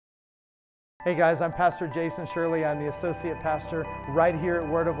Hey guys, I'm Pastor Jason Shirley. I'm the associate pastor right here at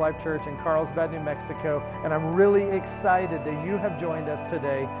Word of Life Church in Carlsbad, New Mexico, and I'm really excited that you have joined us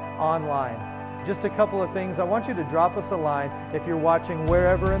today online. Just a couple of things. I want you to drop us a line if you're watching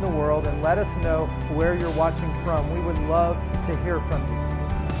wherever in the world and let us know where you're watching from. We would love to hear from you.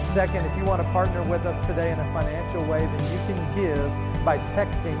 Second, if you want to partner with us today in a financial way, then you can give by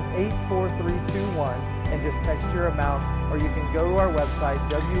texting 84321 and just text your amount, or you can go to our website,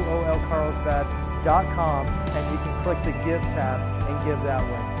 wolcarlsbad.com, and you can click the Give tab and give that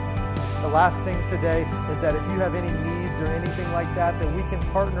way. The last thing today is that if you have any needs or anything like that we can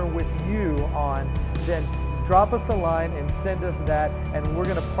partner with you on, then drop us a line and send us that, and we're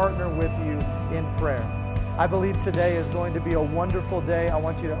going to partner with you in prayer. I believe today is going to be a wonderful day. I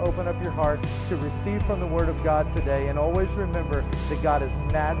want you to open up your heart to receive from the Word of God today, and always remember that God is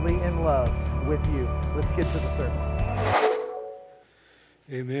madly in love with you. Let's get to the service.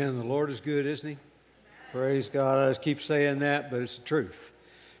 Amen. The Lord is good, isn't He? Praise God. I just keep saying that, but it's the truth.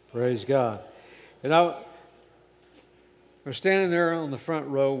 Praise God. And I was standing there on the front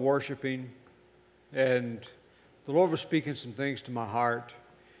row worshiping, and the Lord was speaking some things to my heart.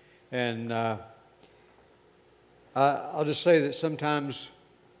 And I'll just say that sometimes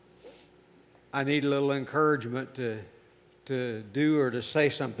I need a little encouragement to do or to say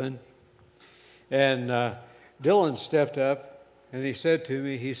something. And Dylan stepped up and he said to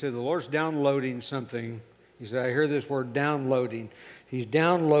me, he said, the Lord's downloading something. He said, I hear this word downloading. He's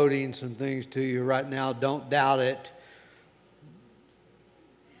downloading some things to you right now. Don't doubt it.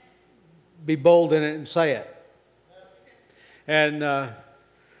 Be bold in it and say it. And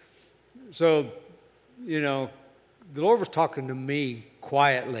so, you know, the Lord was talking to me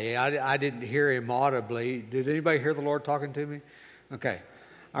quietly. I didn't hear Him audibly. Did anybody hear the Lord talking to me? Okay.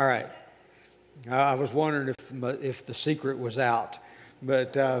 All right. I was wondering if the secret was out.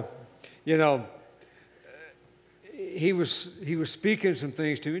 But, you know, he was speaking some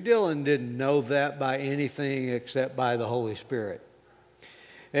things to me. Dylan didn't know that by anything except by the Holy Spirit.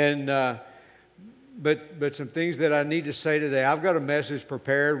 And but some things that I need to say today. I've got a message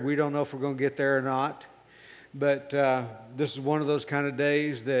prepared. We don't know if we're going to get there or not. But this is one of those kind of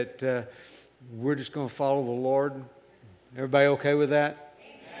days that we're just going to follow the Lord. Everybody okay with that?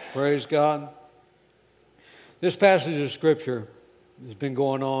 Amen. Praise God. This passage of Scripture has been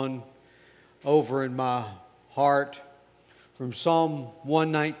going on over in my heart from Psalm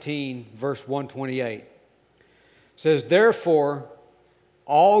 119, verse 128. It says, therefore,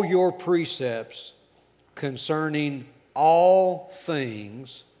 all your precepts concerning all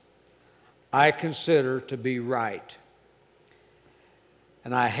things I consider to be right,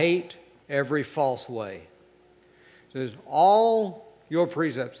 and I hate every false way. It says, all your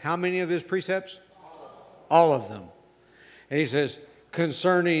precepts. How many of His precepts? All of them. And He says,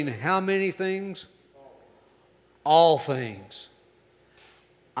 concerning how many things? All things.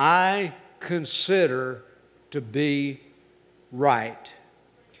 I consider to be right.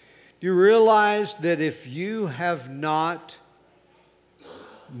 Do you realize that if you have not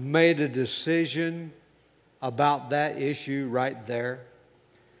made a decision about that issue right there,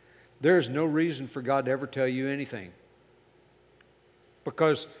 there's no reason for God to ever tell you anything,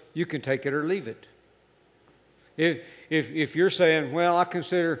 because you can take it or leave it. If you're saying, well, I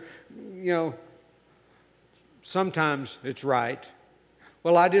consider, you know, sometimes it's right.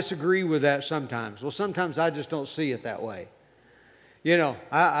 Well, I disagree with that sometimes. Well, sometimes I just don't see it that way. You know,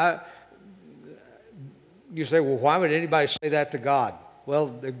 you say, well, why would anybody say that to God?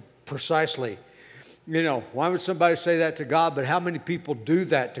 Well, precisely. You know, why would somebody say that to God? But how many people do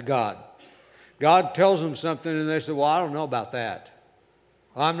that to God? God tells them something and they say, well, I don't know about that.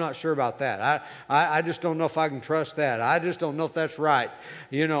 I'm not sure about that. I just don't know if I can trust that. I just don't know if that's right.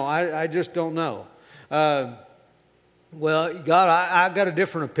 You know, I just don't know. Well, God, I got a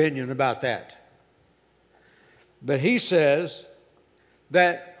different opinion about that. But He says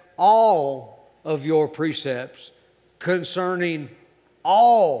that all of your precepts concerning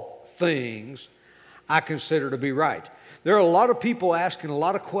all things I consider to be right. There are a lot of people asking a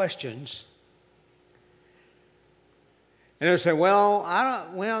lot of questions. And they're saying, well,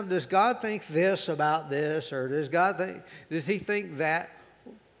 does God think this about this? Or does He think that?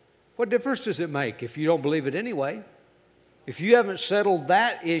 What difference does it make if you don't believe it anyway? If you haven't settled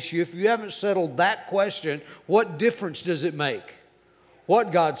that issue, if you haven't settled that question, what difference does it make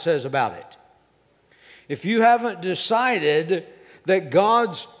what God says about it? If you haven't decided that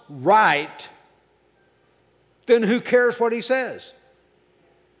God's right, then who cares what He says?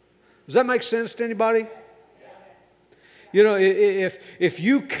 Does that make sense to anybody? You know, if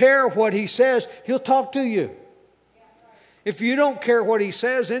you care what He says, He'll talk to you. If you don't care what he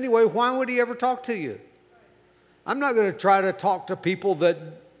says anyway, why would he ever talk to you? I'm not going to try to talk to people that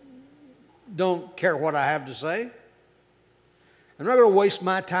don't care what I have to say. I'm not going to waste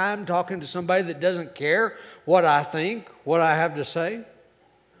my time talking to somebody that doesn't care what I think, what I have to say.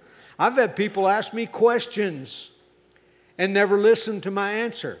 I've had people ask me questions and never listen to my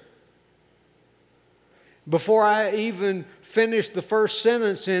answer. Before I even finish the first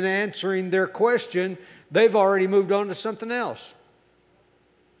sentence in answering their question, they've already moved on to something else.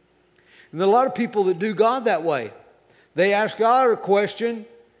 And there are a lot of people that do God that way. They ask God a question,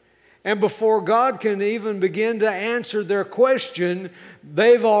 and before God can even begin to answer their question,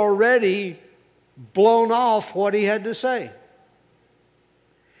 they've already blown off what he had to say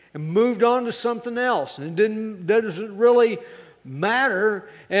and moved on to something else. And it doesn't really matter.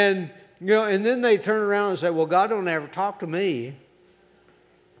 And and then they turn around and say, well, God don't ever talk to me.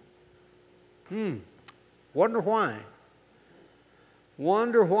 Wonder why.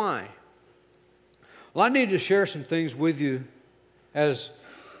 Wonder why. Well, I need to share some things with you as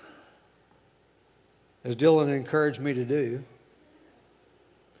Dylan encouraged me to do.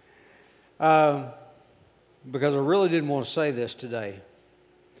 Because I really didn't want to say this today,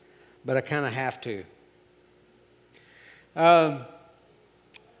 but I kind of have to.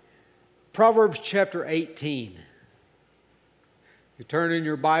 Proverbs chapter 18. You turn in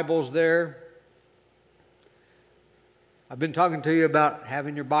your Bibles there. I've been talking to you about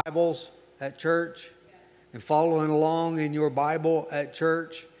having your Bibles at church and following along in your Bible at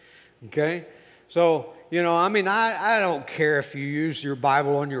church. Okay? So, I don't care if you use your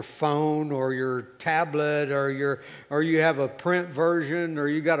Bible on your phone or your tablet or you have a print version or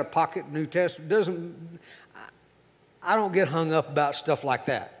you got a pocket New Testament. I don't get hung up about stuff like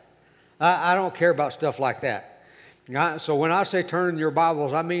that. I don't care about stuff like that. So when I say turn in your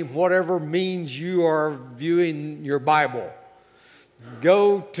Bibles, I mean whatever means you are viewing your Bible.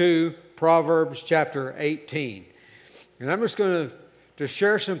 Go to Proverbs chapter 18. And I'm just going to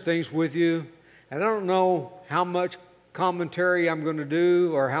share some things with you. And I don't know how much commentary I'm going to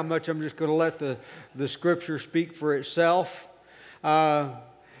do or how much I'm just going to let the Scripture speak for itself.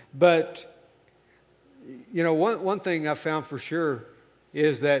 But, one thing I found for sure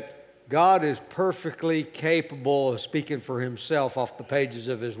is that God is perfectly capable of speaking for himself off the pages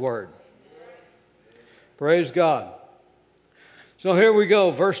of his word. Praise God. So here we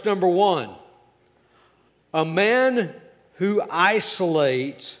go, verse number 1. A man who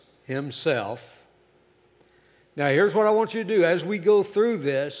isolates himself. Now here's what I want you to do. As we go through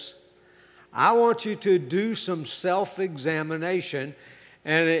this, I want you to do some self-examination.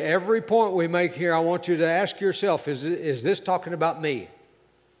 And at every point we make here, I want you to ask yourself, is this talking about me?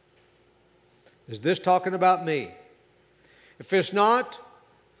 Is this talking about me? If it's not,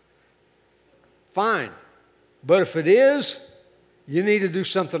 fine. But if it is, you need to do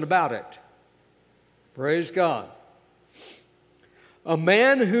something about it. Praise God. A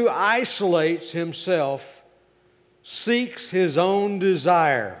man who isolates himself seeks his own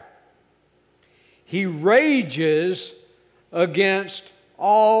desire. He rages against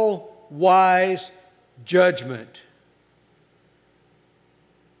all wise judgment.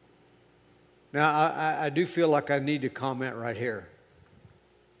 Now, I do feel like I need to comment right here.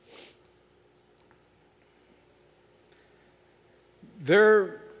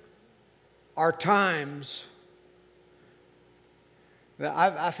 There are times that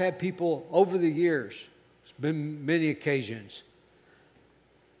I've had people over the years, it's been many occasions,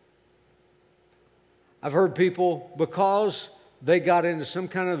 I've heard people, because they got into some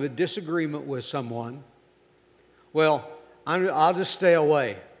kind of a disagreement with someone, well, I'll just stay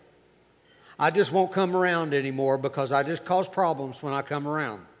away. I just won't come around anymore because I just cause problems when I come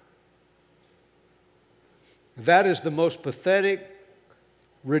around. That is the most pathetic,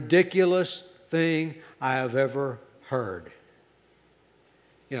 ridiculous thing I have ever heard.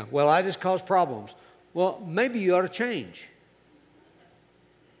 Well, I just cause problems. Well, maybe you ought to change.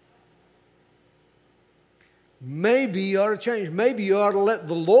 Maybe you ought to change. Maybe you ought to let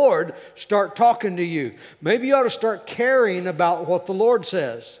the Lord start talking to you. Maybe you ought to start caring about what the Lord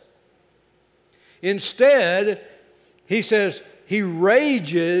says. Instead, he says, he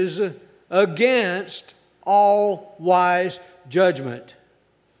rages against all wise judgment.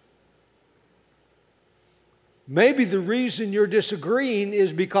 Maybe the reason you're disagreeing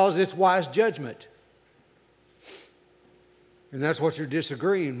is because it's wise judgment. And that's what you're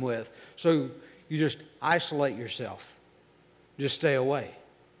disagreeing with. So you just isolate yourself. Just stay away.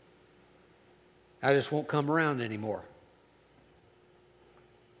 I just won't come around anymore.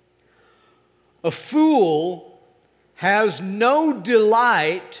 A fool has no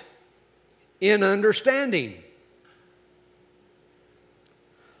delight in understanding.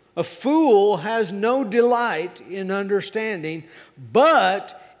 A fool has no delight in understanding,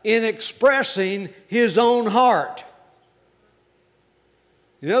 but in expressing his own heart.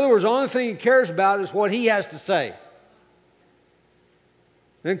 In other words, the only thing he cares about is what he has to say.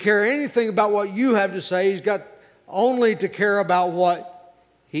 Doesn't care anything about what you have to say. He's got only to care about what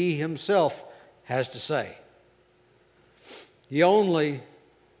he himself has to say. He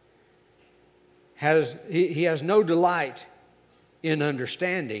has no delight in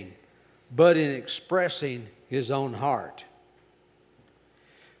understanding, but in expressing his own heart.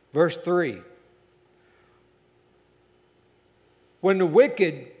 Verse 3. When the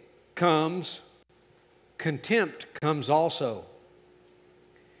wicked comes, contempt comes also.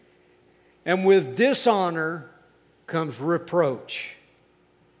 And with dishonor comes reproach.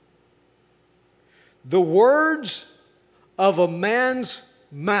 The words of a man's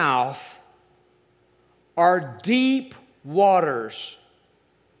mouth are deep waters.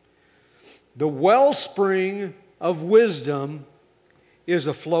 The wellspring of wisdom is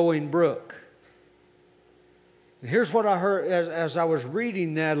a flowing brook. And here's what I heard as I was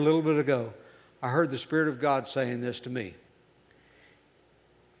reading that a little bit ago. I heard the Spirit of God saying this to me.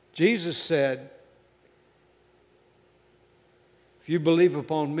 Jesus said, if you believe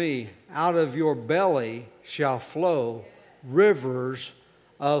upon me, out of your belly shall flow rivers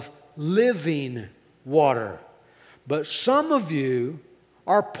of living water. But some of you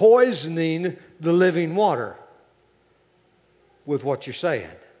are poisoning the living water with what you're saying.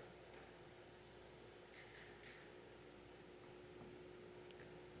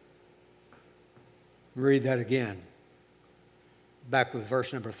 Read that again. Back with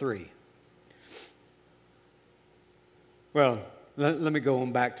verse number 3. Well, let me go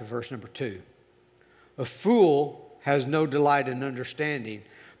on back to verse number 2. A fool has no delight in understanding,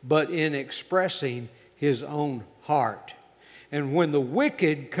 but in expressing his own heart. And when the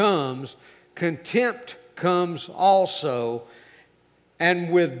wicked comes, contempt comes also,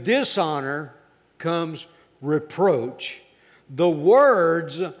 and with dishonor comes reproach. The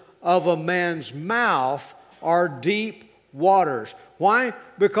words of a man's mouth are deep waters. Why?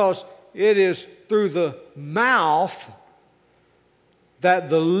 Because it is through the mouth that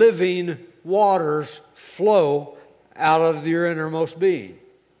the living waters flow out of your innermost being.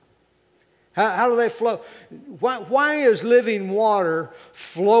 How do they flow? Why is living water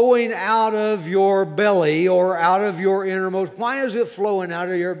flowing out of your belly or out of your innermost? Why is it flowing out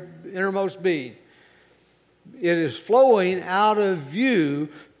of your innermost being? It is flowing out of you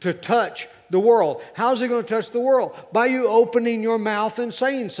to touch the world. How's it going to touch the world? By you opening your mouth and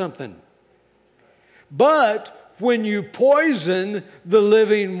saying something. But when you poison the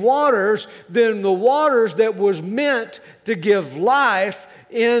living waters, then the waters that was meant to give life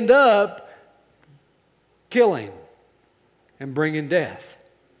end up killing and bringing death.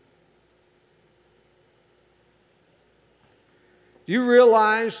 Do you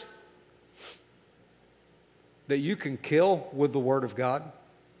realize that you can kill with the Word of God?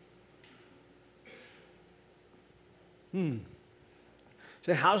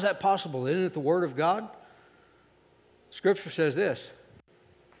 So how's that possible? Isn't it the Word of God? Scripture says this.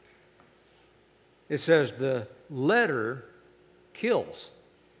 It says the letter kills,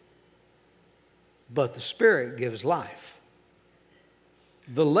 but the Spirit gives life.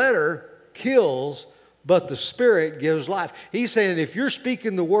 The letter kills, but the Spirit gives life. He's saying if you're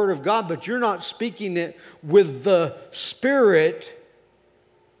speaking the Word of God, but you're not speaking it with the Spirit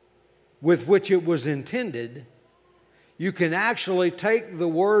with which it was intended, you can actually take the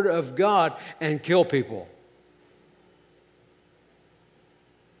Word of God and kill people.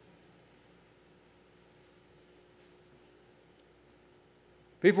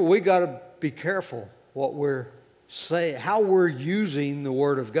 People, we got to be careful what we're saying, how we're using the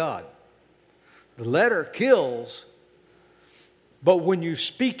Word of God. The letter kills, but when you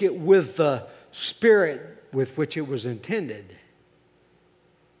speak it with the Spirit with which it was intended,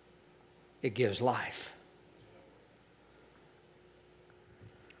 it gives life.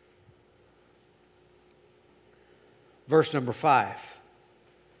 Verse number 5.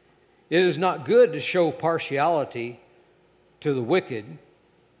 It is not good to show partiality to the wicked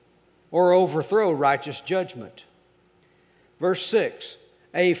or overthrow righteous judgment. Verse 6.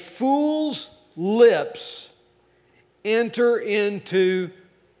 A fool's lips enter into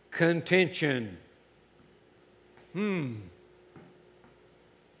contention.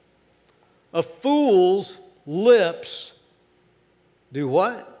 A fool's lips do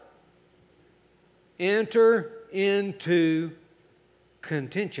what? Enter into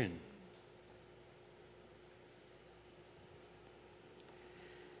contention.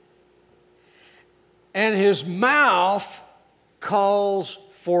 And his mouth calls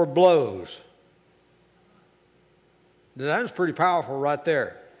for blows. Now, that's pretty powerful right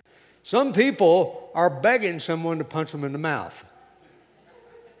there. Some people are begging someone to punch them in the mouth.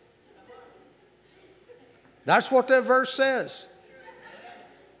 That's what that verse says.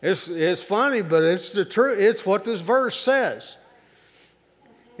 It's funny, but it's the truth. It's what this verse says.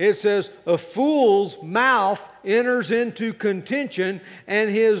 It says, a fool's mouth enters into contention, and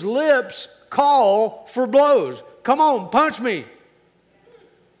his lips call for blows. Come on, punch me.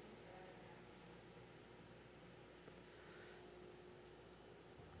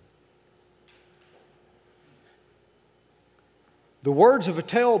 The words of a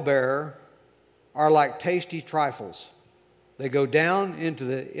talebearer are like tasty trifles. They go down into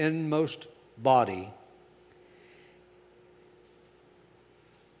the inmost body.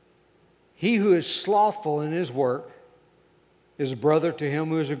 He who is slothful in his work is a brother to him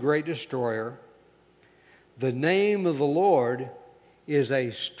who is a great destroyer. The name of the Lord is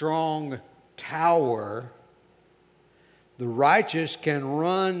a strong tower. The righteous can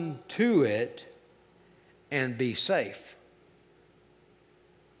run to it and be safe.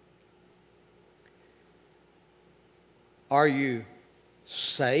 Are you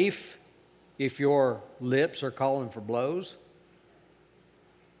safe if your lips are calling for blows?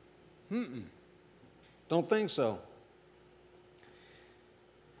 Don't think so.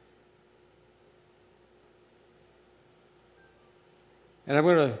 And I'm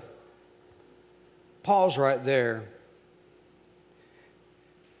going to pause right there.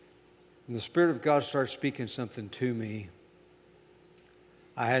 And the Spirit of God starts speaking something to me.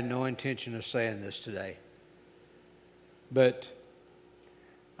 I had no intention of saying this today. But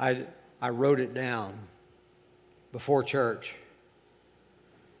I wrote it down before church.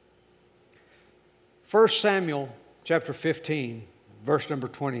 1 Samuel chapter 15, verse number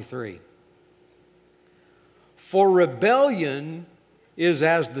 23. For rebellion is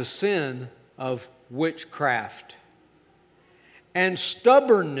as the sin of witchcraft, and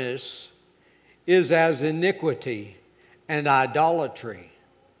stubbornness is as iniquity and idolatry.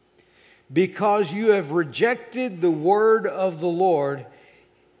 Because you have rejected the word of the Lord,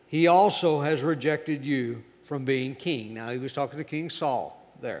 he also has rejected you from being king. Now, he was talking to King Saul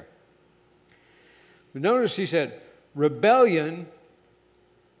there. But notice he said, rebellion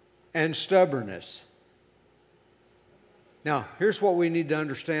and stubbornness. Now, here's what we need to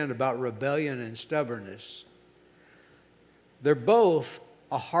understand about rebellion and stubbornness. They're both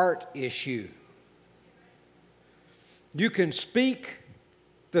a heart issue. You can speak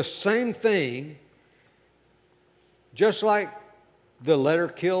the same thing, just like the letter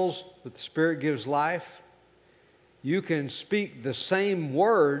kills, but the Spirit gives life. You can speak the same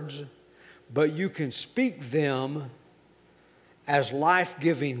words, but you can speak them as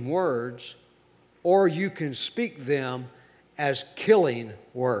life-giving words, or you can speak them as killing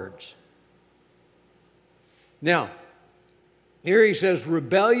words. Now, here he says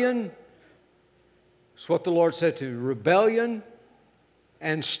rebellion. It's what the Lord said to me. Rebellion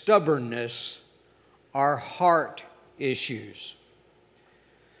and stubbornness are heart issues.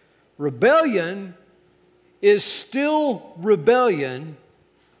 Rebellion is still rebellion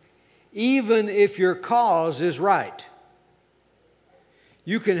even if your cause is right.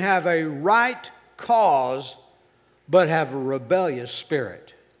 You can have a right cause but have a rebellious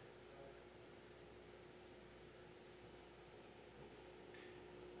spirit.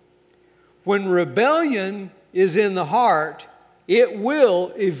 When rebellion is in the heart, it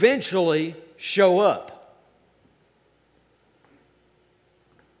will eventually show up.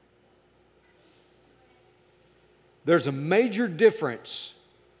 There's a major difference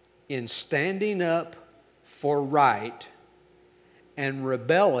in standing up for right and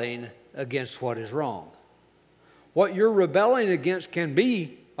rebelling against what is wrong. What you're rebelling against can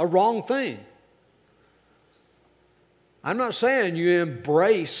be a wrong thing. I'm not saying you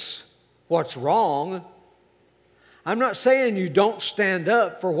embrace what's wrong. I'm not saying you don't stand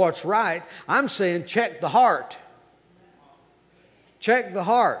up for what's right. I'm saying check the heart. Check the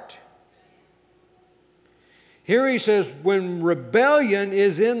heart. Here he says, when rebellion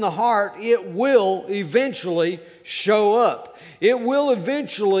is in the heart, it will eventually show up. It will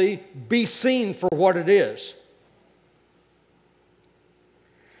eventually be seen for what it is.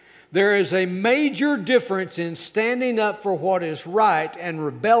 There is a major difference in standing up for what is right and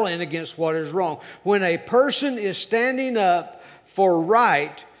rebelling against what is wrong. When a person is standing up for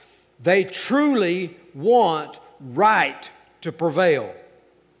right, they truly want right to prevail.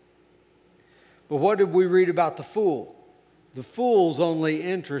 But what did we read about the fool? The fool's only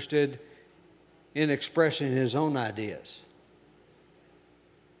interested in expressing his own ideas.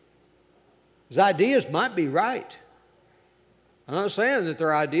 His ideas might be right. I'm not saying that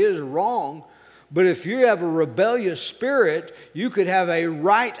their ideas are wrong, but if you have a rebellious spirit, you could have a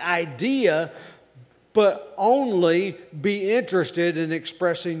right idea, but only be interested in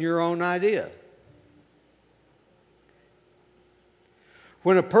expressing your own idea.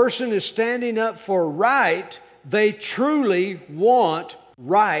 When a person is standing up for right, they truly want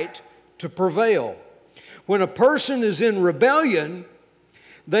right to prevail. When a person is in rebellion,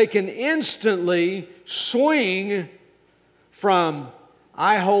 they can instantly swing from,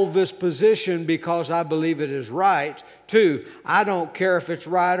 I hold this position because I believe it is right, to, I don't care if it's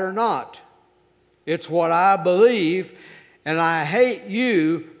right or not. It's what I believe, and I hate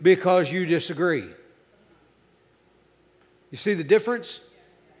you because you disagree. You see the difference?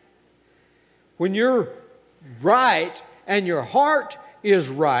 When you're right and your heart is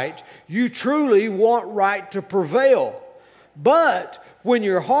right, you truly want right to prevail. But when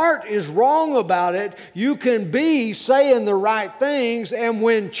your heart is wrong about it, you can be saying the right things, and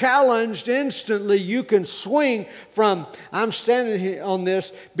when challenged instantly, you can swing from, I'm standing here on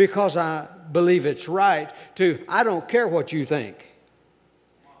this because I believe it's right, to, I don't care what you think.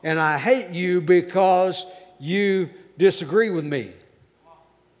 And I hate you because you disagree with me.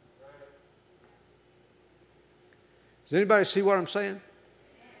 Does anybody see what I'm saying?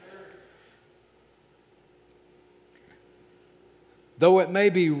 Though it may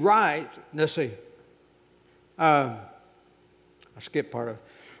be right, let's see. I skipped part of it.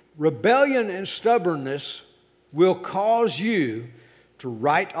 Rebellion and stubbornness will cause you to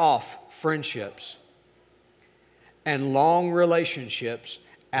write off friendships and long relationships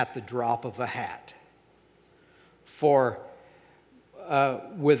at the drop of a hat, for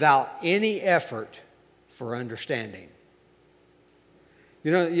without any effort for understanding.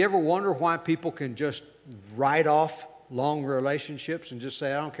 You know, you ever wonder why people can just write off long relationships and just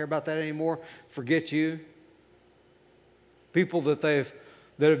say, I don't care about that anymore, forget you? People that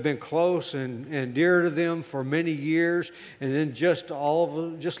have been close and dear to them for many years, and then just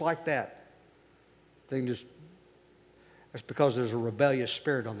like that. That's because there's a rebellious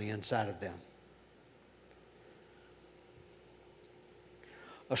spirit on the inside of them.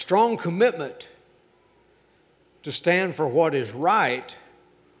 A strong commitment to stand for what is right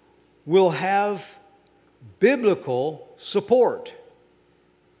will have biblical support.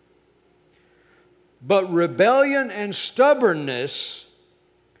 But rebellion and stubbornness,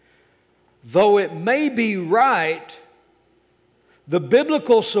 though it may be right, the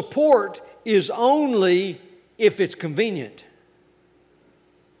biblical support is only if it's convenient.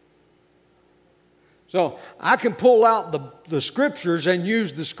 So I can pull out the scriptures and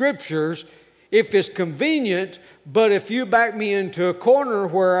use the scriptures if it's convenient, but if you back me into a corner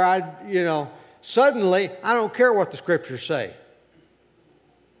where suddenly I don't care what the scriptures say.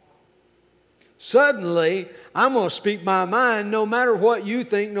 Suddenly, I'm going to speak my mind no matter what you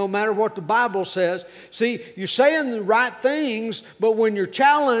think, no matter what the Bible says. See, you're saying the right things, but when you're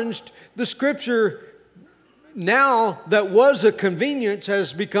challenged, the scripture now that was a convenience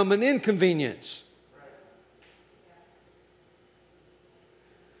has become an inconvenience.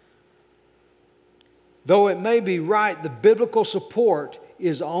 Though it may be right, the biblical support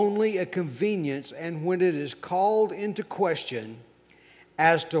is only a convenience, and when it is called into question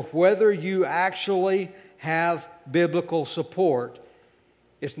as to whether you actually have biblical support,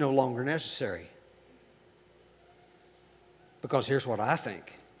 it's no longer necessary. Because here's what I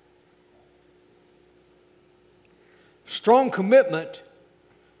think. Strong commitment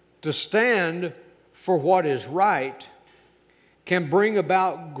to stand for what is right can bring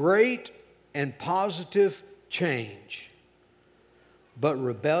about great and positive change. But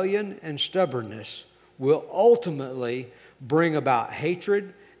rebellion and stubbornness will ultimately bring about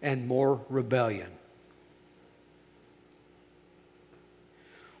hatred and more rebellion.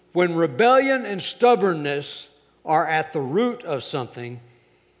 When rebellion and stubbornness are at the root of something,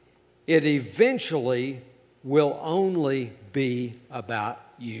 it eventually will only be about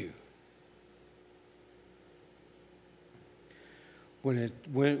you.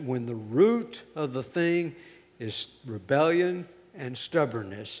 When the root of the thing is rebellion and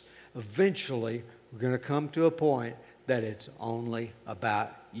stubbornness, eventually we're going to come to a point that it's only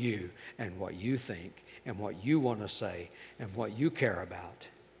about you and what you think and what you want to say and what you care about.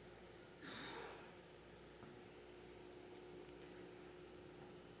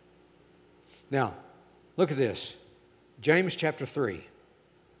 Now, look at this. James chapter 3.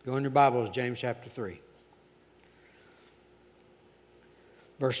 Go in your Bibles, James chapter 3.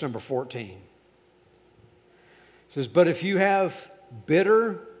 Verse number 14. It says, but if you have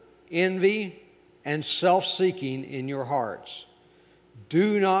bitter envy and self-seeking in your hearts,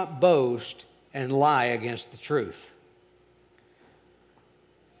 do not boast and lie against the truth.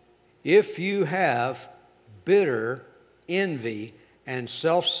 if you have bitter envy and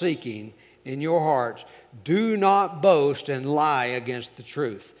self-seeking in your hearts, do not boast and lie against the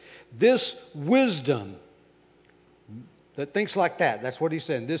truth. This wisdom that thinks like that, that's what he's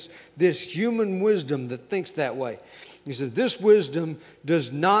saying. This human wisdom that thinks that way. He says, this wisdom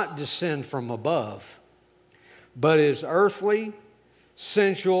does not descend from above, but is earthly,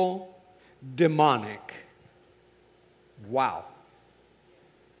 sensual, demonic. Wow.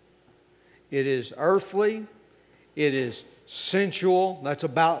 It is earthly, it is sensual. That's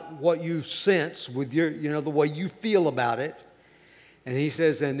about what you sense with your, the way you feel about it. And he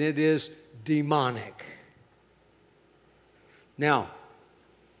says, and it is demonic. Now,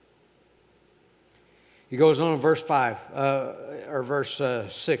 he goes on in verse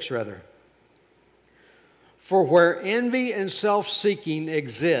 6 rather. For where envy and self-seeking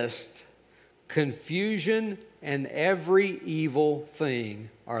exist, confusion and every evil thing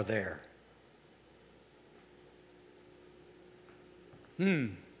are there.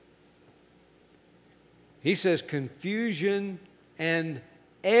 He says confusion and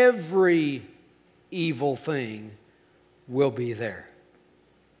every evil thing will be there.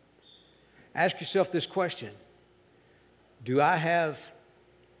 Ask yourself this question. Do I have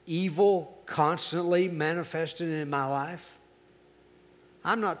evil constantly manifested in my life?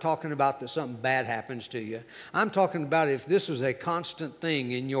 I'm not talking about that something bad happens to you. I'm talking about if this is a constant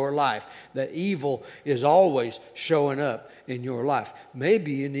thing in your life, that evil is always showing up in your life.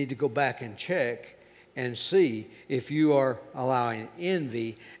 Maybe you need to go back and check and see if you are allowing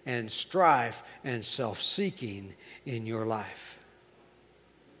envy and strife and self-seeking in your life.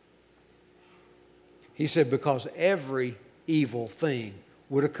 He said, because every evil thing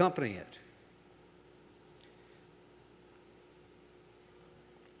would accompany it.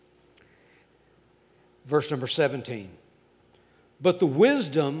 Verse number 17. But the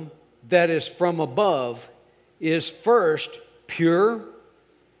wisdom that is from above is first pure,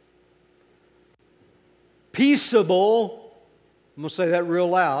 peaceable. I'm going to say that real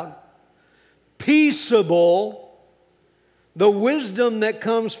loud. Peaceable. The wisdom that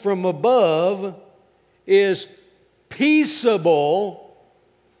comes from above is peaceable.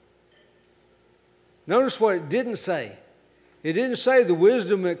 Notice what it didn't say. It didn't say the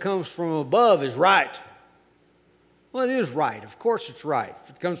wisdom that comes from above is right. Well, it is right. Of course it's right.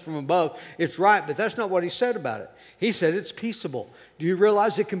 If it comes from above, it's right. But that's not what he said about it. He said it's peaceable. Do you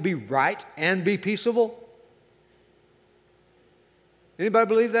realize it can be right and be peaceable? Anybody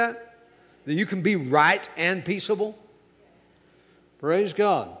believe that? That you can be right and peaceable? Praise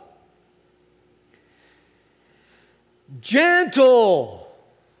God. Gentle.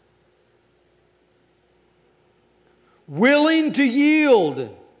 Willing to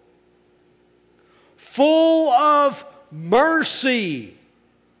yield. Full of mercy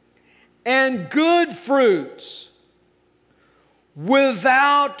and good fruits,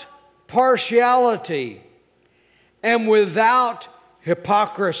 without partiality and without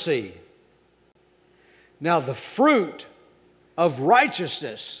hypocrisy. Now the fruit of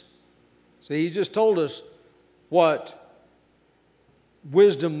righteousness. See, he just told us what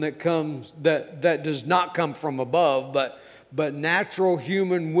wisdom that comes, that does not come from above, but natural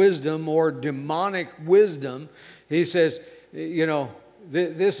human wisdom or demonic wisdom. He says,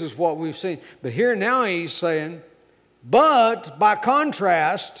 this is what we've seen. But here now he's saying, but by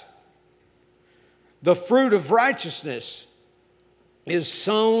contrast, the fruit of righteousness is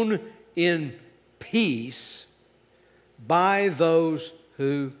sown in peace by those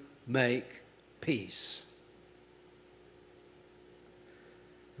who make peace.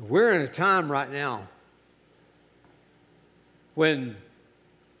 We're in a time right now when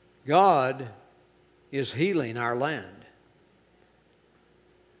God is healing our land.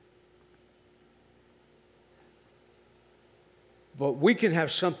 But we can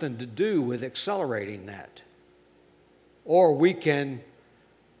have something to do with accelerating that. Or we can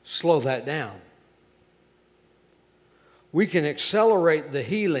slow that down. We can accelerate the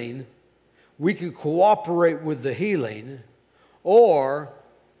healing. We can cooperate with the healing. Or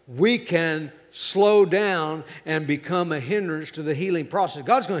we can slow down and become a hindrance to the healing process.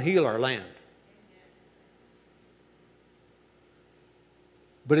 God's going to heal our land.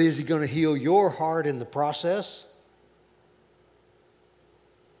 But is He going to heal your heart in the process?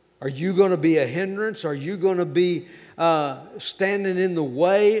 Are you going to be a hindrance? Are you going to be standing in the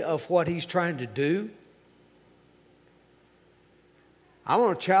way of what He's trying to do? I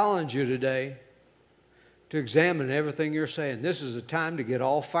want to challenge you today to examine everything you're saying. This is a time to get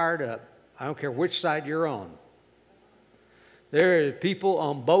all fired up. I don't care which side you're on. There are people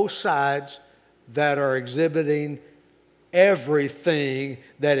on both sides that are exhibiting everything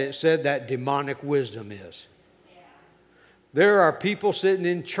that it said that demonic wisdom is. There are people sitting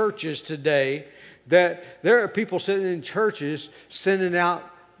in churches today sending out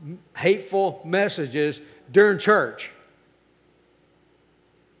hateful messages during church.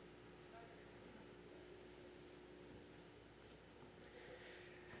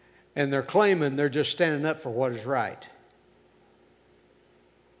 And they're claiming they're just standing up for what is right.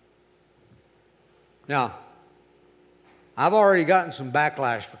 Now, I've already gotten some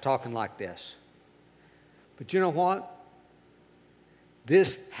backlash for talking like this. But you know what?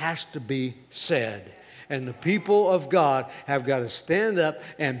 This has to be said. And the people of God have got to stand up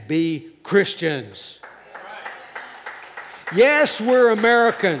and be Christians. Yes, we're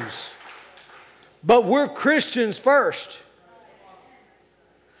Americans, but we're Christians first.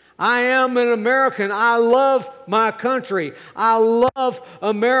 I am an American. I love my country. I love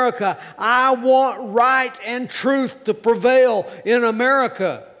America. I want right and truth to prevail in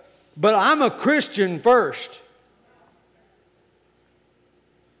America. But I'm a Christian first.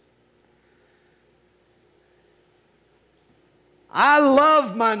 I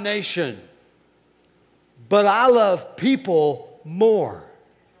love my nation, but I love people more.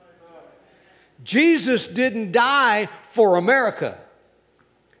 Jesus didn't die for America.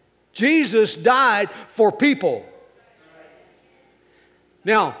 Jesus died for people.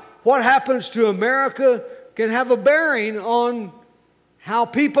 Now, what happens to America can have a bearing on how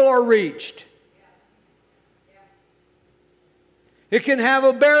people are reached. It can have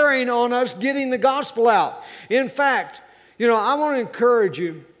a bearing on us getting the gospel out. In fact, I want to encourage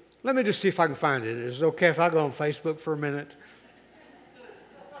you. Let me just see if I can find it. Is it okay if I go on Facebook for a minute?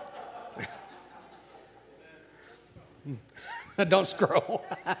 Don't scroll.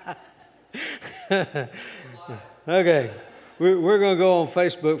 Okay. We're going to go on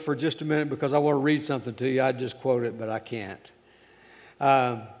Facebook for just a minute because I want to read something to you. I just quote it, but I can't.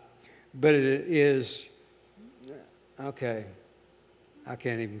 But it is, okay. I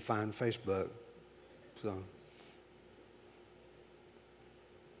can't even find Facebook. So,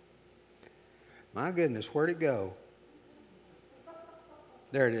 my goodness, where'd it go?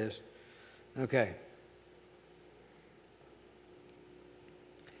 There it is. Okay.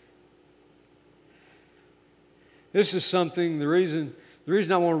 This is something, the reason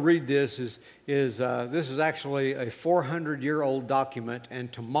I want to read this is this is actually a 400-year-old document, and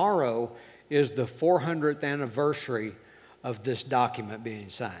tomorrow is the 400th anniversary of this document being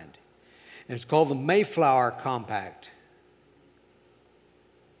signed. And it's called the Mayflower Compact.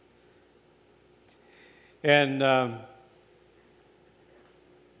 And,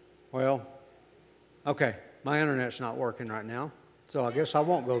 okay, my internet's not working right now, so I guess I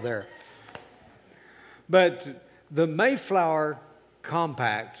won't go there. But the Mayflower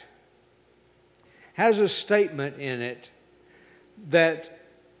Compact has a statement in it that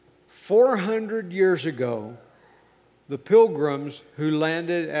 400 years ago, the Pilgrims who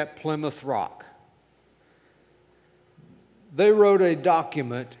landed at Plymouth Rock, they wrote a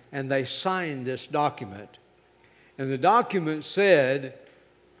document and they signed this document. And the document said,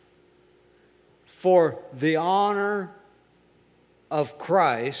 for the honor of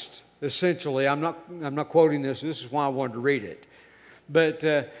Christ, essentially, I'm not quoting this is why I wanted to read it. But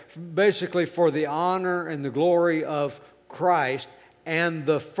basically, for the honor and the glory of Christ and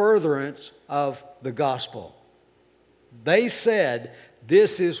the furtherance of the gospel. They said,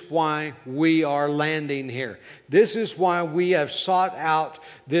 this is why we are landing here. This is why we have sought out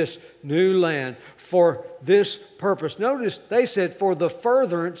this new land for this purpose. Notice they said, for the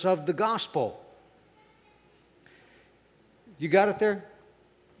furtherance of the gospel. You got it there?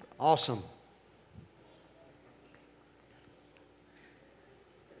 Awesome.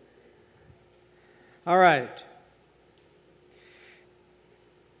 All right.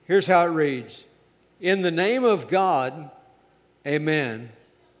 Here's how it reads. In the name of God, amen.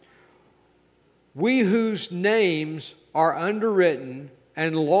 We whose names are underwritten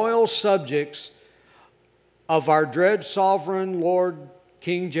and loyal subjects of our dread sovereign Lord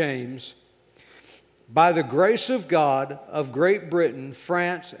King James, by the grace of God of Great Britain,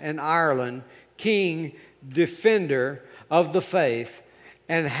 France, and Ireland, King, defender of the faith,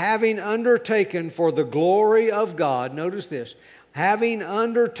 and having undertaken for the glory of God, notice this, having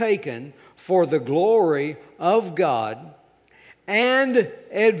undertaken for the glory of God and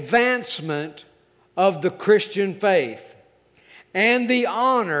advancement of the Christian faith and the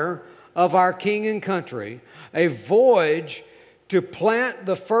honor of our King and country, a voyage to plant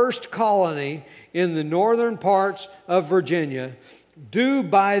the first colony in the northern parts of Virginia, do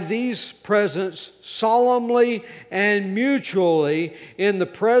by these presents solemnly and mutually in the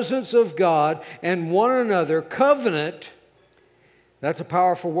presence of God and one another covenant That's a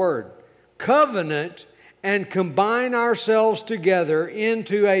powerful word. Covenant and combine ourselves together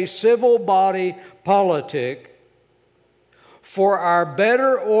into a civil body politic for our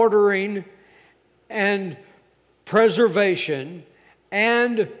better ordering and preservation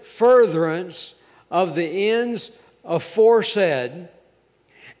and furtherance of the ends aforesaid,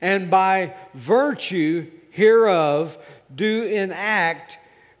 and by virtue hereof do enact,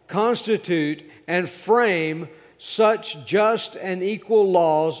 constitute, and frame such just and equal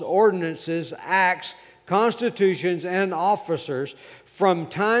laws, ordinances, acts, constitutions, and officers from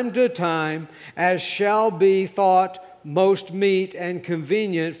time to time as shall be thought most meet and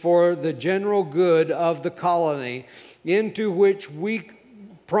convenient for the general good of the colony, into which we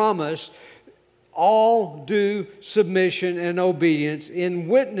promise all due submission and obedience. In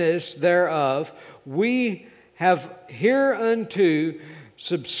witness thereof, we have hereunto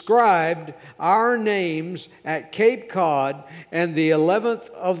subscribed our names at Cape Cod and on the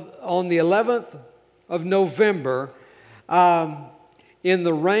 11th of November, in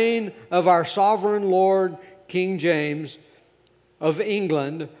the reign of our sovereign Lord King James of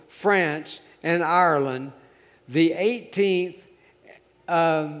England, France, and Ireland, the 18th,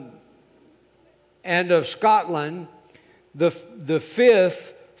 and of Scotland, the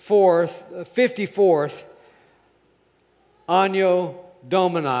 54th Anno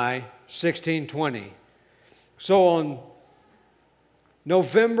Domini 1620. So on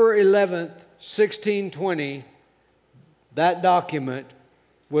November 11th, 1620, that document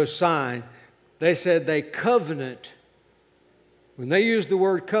was signed. They said they covenant. When they used the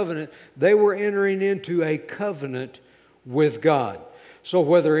word covenant, they were entering into a covenant with God. So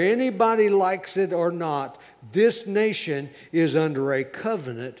whether anybody likes it or not, this nation is under a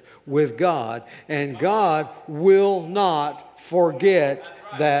covenant with God, and God will not forget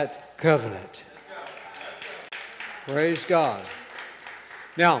that covenant. Praise God.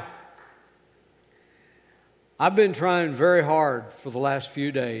 Now, I've been trying very hard for the last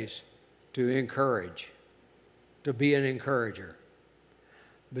few days to encourage, to be an encourager.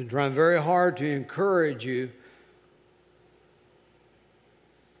 I've been trying very hard to encourage you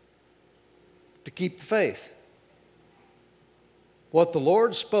to keep the faith. What the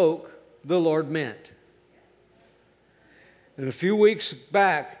Lord spoke, the Lord meant. And a few weeks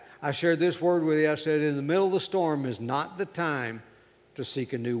back, I shared this word with you. I said, in the middle of the storm is not the time to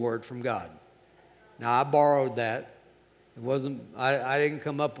seek a new word from God. Now, I borrowed that. It wasn't, I didn't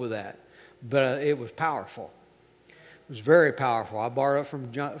come up with that. But it was powerful. It was very powerful. I borrowed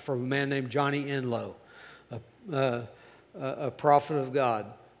it from a man named Johnny Enlow, a prophet of God.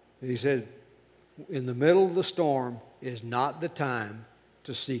 He said, in the middle of the storm is not the time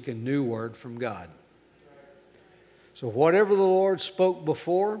to seek a new word from God. So whatever the Lord spoke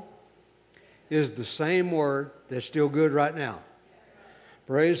before is the same word that's still good right now.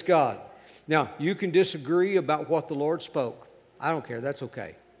 Praise God. Now, you can disagree about what the Lord spoke. I don't care. That's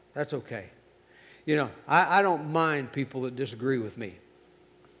okay. That's okay. You know, I don't mind people that disagree with me.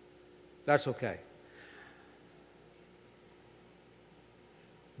 That's okay.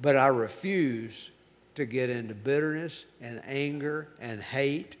 But I refuse to get into bitterness and anger and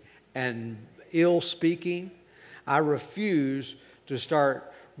hate and ill speaking. I refuse to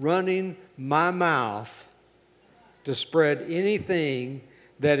start running my mouth to spread anything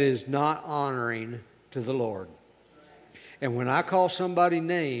that is not honoring to the Lord. And when I call somebody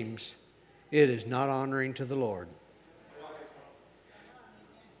names, it is not honoring to the Lord.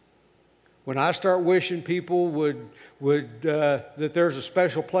 When I start wishing people would that there's a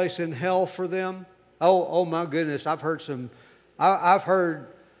special place in hell for them, oh my goodness, I've heard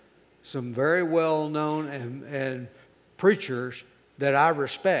some very well known and preachers that I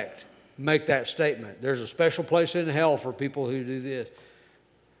respect make that statement. There's a special place in hell for people who do this.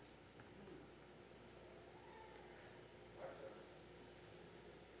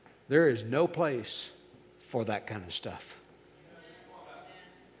 There is no place for that kind of stuff.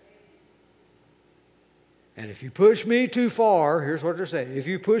 And if you push me too far, here's what they're saying. If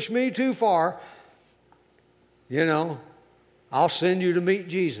you push me too far, you know, I'll send you to meet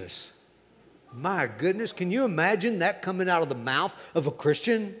Jesus. My goodness, can you imagine that coming out of the mouth of a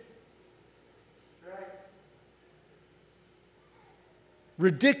Christian?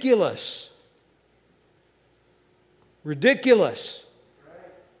 Ridiculous. Ridiculous.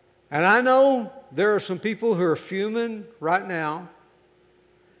 And I know there are some people who are fuming right now,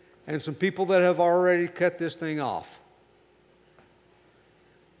 and some people that have already cut this thing off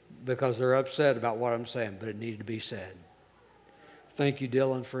because they're upset about what I'm saying, but it needed to be said. Thank you,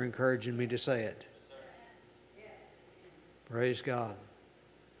 Dylan, for encouraging me to say it. Praise God.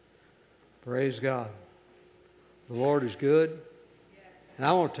 Praise God. The Lord is good. And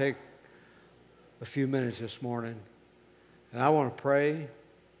I want to take a few minutes this morning, and I want to pray,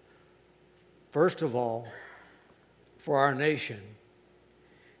 first of all, for our nation.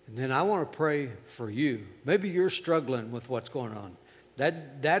 And then I want to pray for you. Maybe you're struggling with what's going on.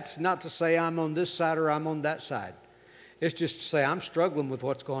 That's not to say I'm on this side or I'm on that side. It's just to say I'm struggling with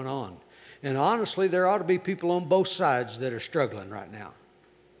what's going on. And honestly, there ought to be people on both sides that are struggling right now,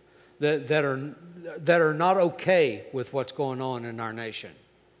 that are not okay with what's going on in our nation.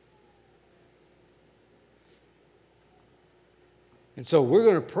 And so we're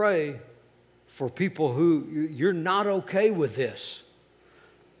going to pray for people who you're not okay with this.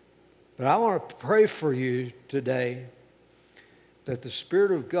 But I want to pray for you today that the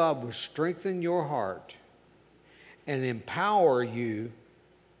Spirit of God will strengthen your heart and empower you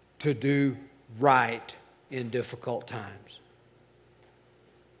to do right in difficult times.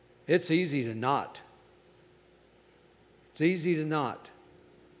 It's easy to not. It's easy to not.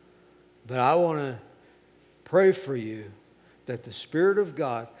 But I want to pray for you that the Spirit of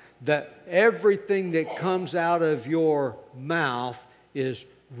God, that everything that comes out of your mouth is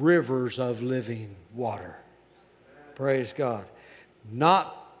rivers of living water. Praise God.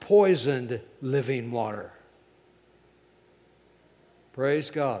 Not poisoned living water. Praise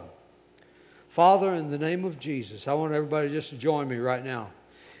God. Father, in the name of Jesus, I want everybody just to join me right now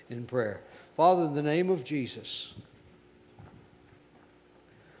in prayer. Father, in the name of Jesus,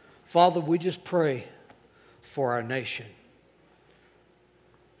 Father, we just pray for our nation.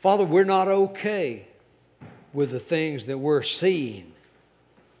 Father, we're not okay with the things that we're seeing.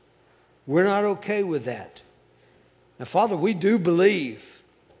 We're not okay with that. Now, Father, we do believe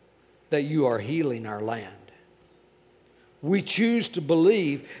that you are healing our land. We choose to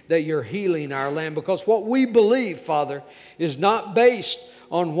believe that you're healing our land because what we believe, Father, is not based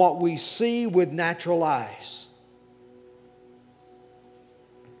on what we see with natural eyes.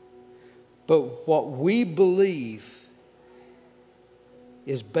 But what we believe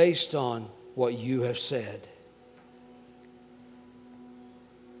is based on what you have said.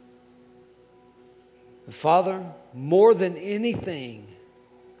 And Father, more than anything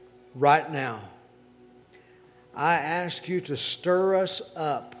right now, I ask you to stir us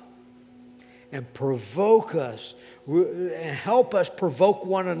up and provoke us and help us provoke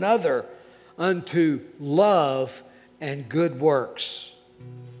one another unto love and good works.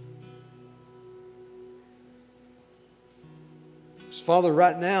 So Father,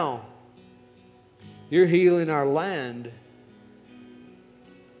 right now, you're healing our land.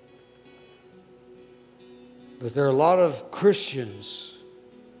 But there are a lot of Christians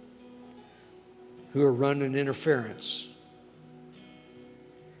who are running interference.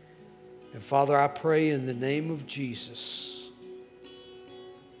 And Father, I pray in the name of Jesus,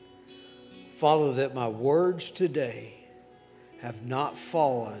 Father, that my words today have not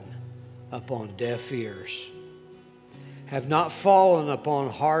fallen upon deaf ears, have not fallen upon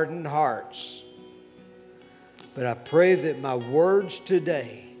hardened hearts. But I pray that my words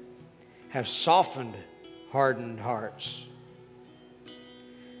today have softened hardened hearts,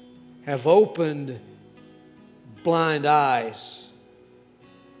 have opened blind eyes.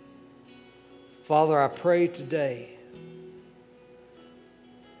 Father, I pray today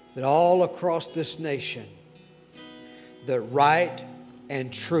that all across this nation, that right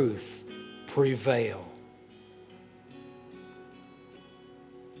and truth prevail.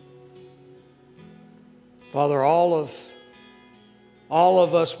 Father, all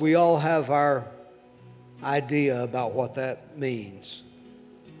of us, we all have our idea about what that means.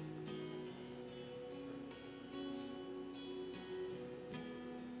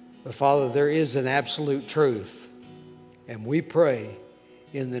 But Father, there is an absolute truth, and we pray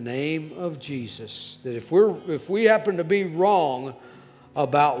in the name of Jesus that if we happen to be wrong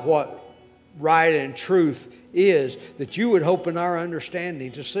about what right and truth is, that you would open our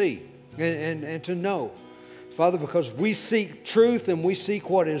understanding to see and to know. Father, because we seek truth and we seek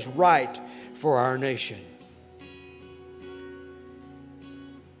what is right for our nation.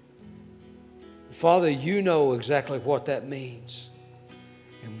 Father, you know exactly what that means.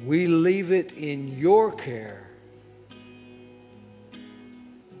 And we leave it in your care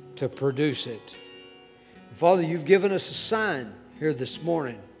to produce it. Father, you've given us a sign here this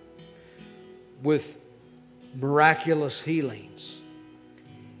morning with miraculous healings.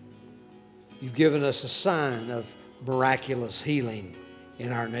 You've given us a sign of miraculous healing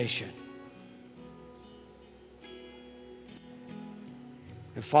in our nation.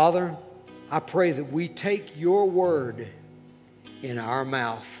 And Father, I pray that we take your word in our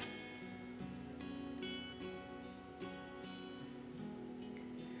mouth.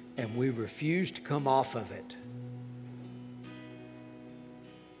 And we refuse to come off of it.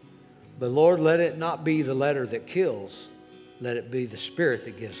 But Lord, let it not be the letter that kills. Let it be the Spirit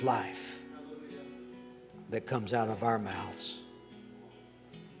that gives life that comes out of our mouths.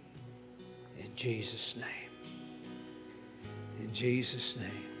 In Jesus' name. In Jesus'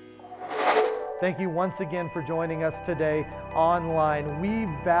 name. Thank you once again for joining us today online. We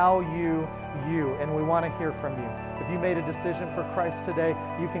value you and we want to hear from you. If you made a decision for Christ today,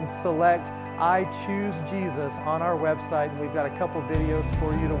 you can select I Choose Jesus on our website, and we've got a couple videos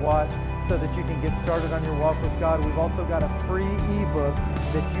for you to watch so that you can get started on your walk with God. We've also got a free ebook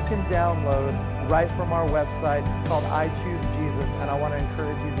that you can download right from our website called I Choose Jesus, and I want to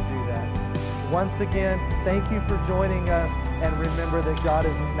encourage you to do that. Once again, thank you for joining us, and remember that God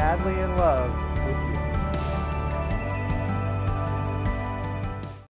is madly in love